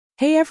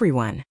Hey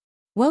everyone!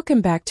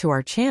 Welcome back to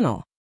our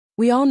channel.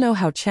 We all know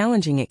how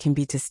challenging it can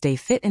be to stay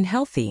fit and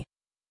healthy,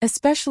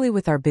 especially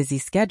with our busy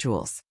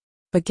schedules.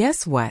 But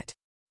guess what?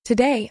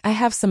 Today, I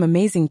have some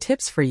amazing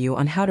tips for you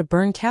on how to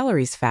burn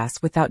calories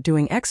fast without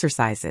doing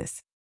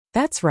exercises.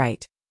 That's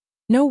right.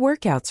 No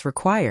workouts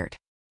required.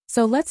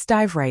 So let's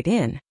dive right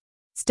in.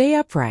 Stay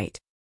upright.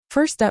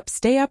 First up,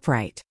 stay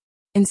upright.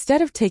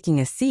 Instead of taking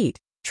a seat,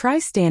 try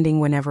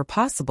standing whenever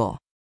possible.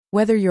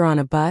 Whether you're on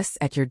a bus,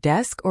 at your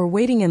desk, or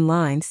waiting in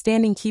line,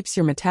 standing keeps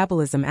your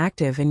metabolism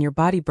active and your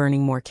body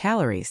burning more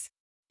calories.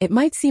 It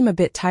might seem a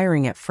bit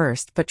tiring at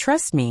first, but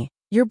trust me,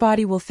 your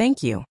body will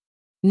thank you.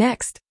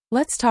 Next,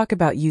 let's talk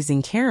about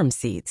using Carom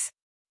seeds.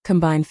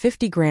 Combine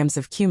 50 grams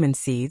of cumin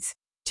seeds,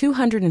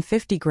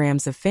 250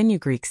 grams of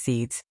fenugreek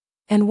seeds,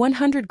 and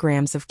 100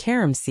 grams of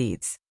Carom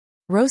seeds.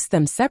 Roast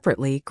them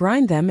separately,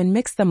 grind them, and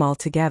mix them all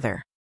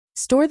together.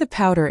 Store the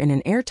powder in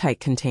an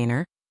airtight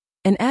container,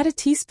 and add a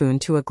teaspoon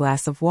to a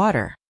glass of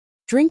water.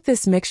 Drink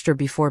this mixture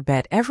before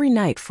bed every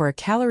night for a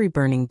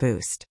calorie-burning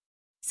boost.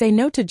 Say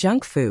no to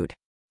junk food.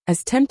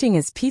 As tempting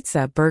as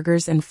pizza,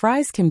 burgers, and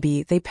fries can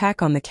be, they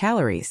pack on the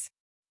calories.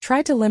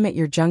 Try to limit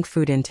your junk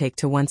food intake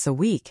to once a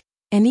week,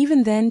 and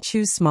even then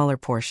choose smaller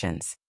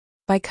portions.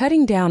 By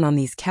cutting down on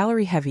these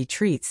calorie-heavy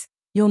treats,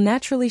 you'll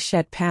naturally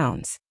shed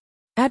pounds.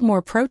 Add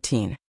more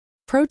protein.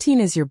 Protein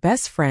is your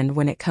best friend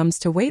when it comes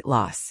to weight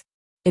loss.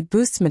 It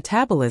boosts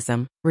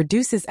metabolism,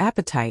 reduces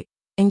appetite,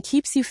 and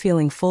keeps you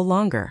feeling full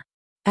longer.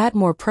 Add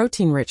more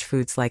protein-rich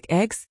foods like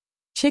eggs,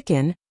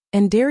 chicken,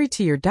 and dairy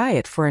to your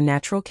diet for a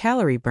natural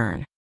calorie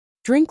burn.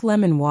 Drink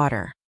lemon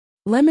water.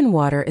 Lemon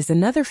water is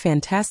another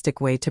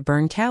fantastic way to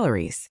burn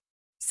calories.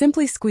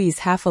 Simply squeeze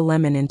half a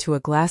lemon into a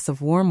glass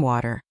of warm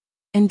water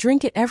and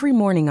drink it every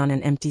morning on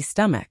an empty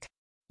stomach.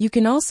 You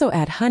can also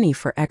add honey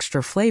for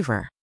extra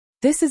flavor.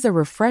 This is a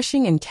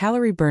refreshing and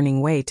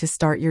calorie-burning way to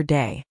start your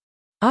day.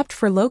 Opt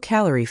for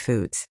low-calorie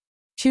foods.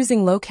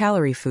 Choosing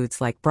low-calorie foods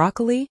like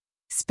broccoli,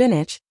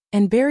 spinach,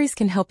 and berries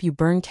can help you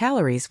burn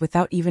calories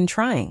without even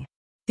trying.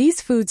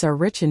 These foods are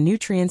rich in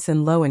nutrients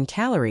and low in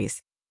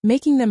calories,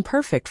 making them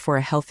perfect for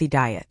a healthy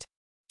diet.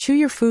 Chew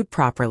your food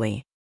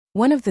properly.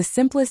 One of the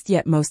simplest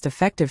yet most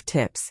effective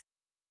tips.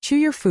 Chew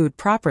your food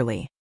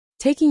properly.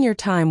 Taking your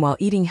time while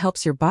eating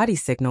helps your body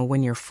signal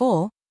when you're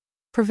full,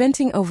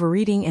 preventing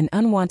overeating and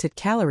unwanted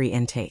calorie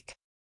intake.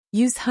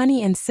 Use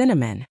honey and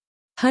cinnamon.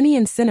 Honey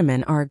and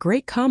cinnamon are a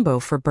great combo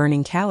for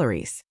burning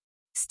calories.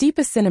 Steep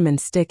a cinnamon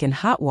stick in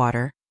hot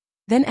water,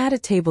 then add a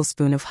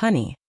tablespoon of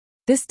honey.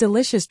 This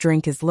delicious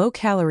drink is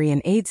low-calorie and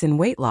aids in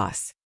weight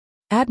loss.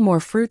 Add more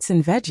fruits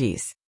and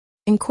veggies.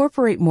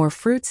 Incorporate more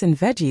fruits and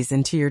veggies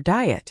into your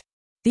diet.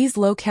 These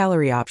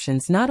low-calorie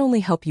options not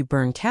only help you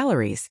burn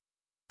calories,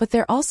 but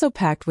they're also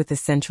packed with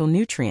essential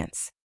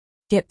nutrients.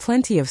 Get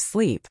plenty of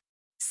sleep.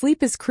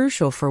 Sleep is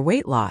crucial for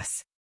weight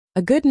loss.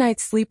 A good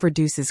night's sleep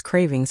reduces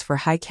cravings for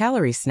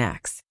high-calorie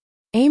snacks.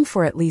 Aim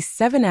for at least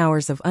 7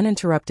 hours of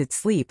uninterrupted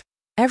sleep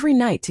every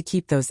night to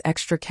keep those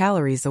extra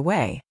calories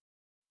away.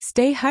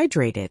 Stay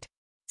hydrated.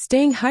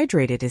 Staying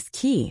hydrated is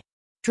key.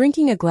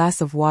 Drinking a glass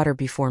of water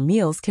before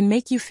meals can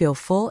make you feel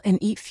full and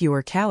eat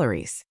fewer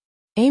calories.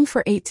 Aim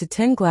for 8 to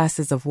 10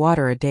 glasses of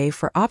water a day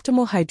for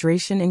optimal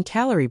hydration and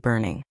calorie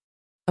burning.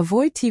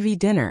 Avoid TV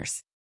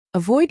dinners.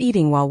 Avoid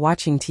eating while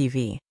watching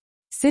TV.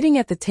 Sitting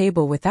at the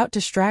table without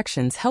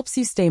distractions helps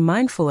you stay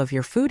mindful of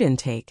your food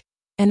intake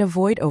and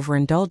avoid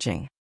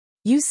overindulging.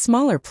 Use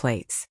smaller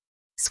plates.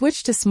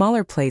 Switch to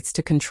smaller plates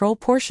to control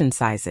portion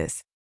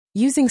sizes.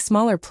 Using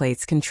smaller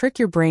plates can trick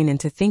your brain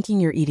into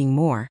thinking you're eating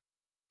more,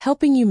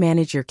 helping you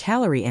manage your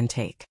calorie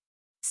intake.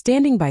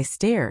 Standing by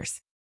stairs.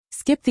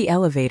 Skip the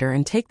elevator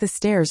and take the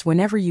stairs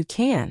whenever you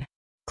can.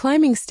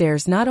 Climbing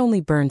stairs not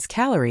only burns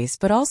calories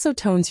but also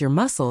tones your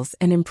muscles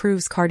and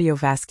improves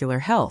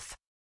cardiovascular health.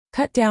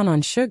 Cut down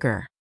on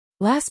sugar.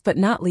 Last but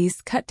not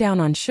least, cut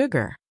down on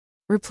sugar.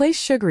 Replace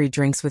sugary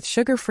drinks with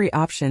sugar-free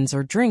options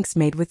or drinks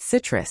made with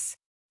citrus.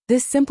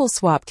 This simple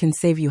swap can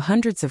save you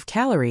hundreds of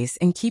calories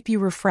and keep you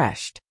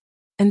refreshed.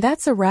 And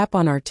that's a wrap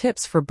on our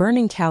tips for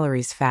burning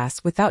calories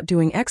fast without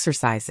doing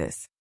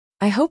exercises.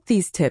 I hope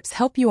these tips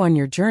help you on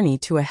your journey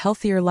to a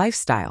healthier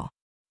lifestyle.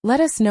 Let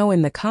us know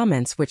in the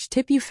comments which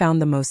tip you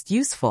found the most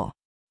useful.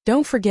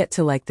 Don't forget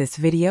to like this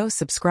video,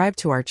 subscribe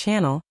to our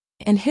channel,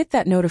 and hit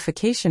that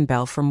notification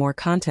bell for more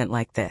content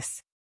like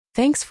this.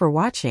 Thanks for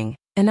watching,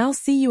 and I'll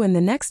see you in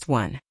the next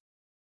one.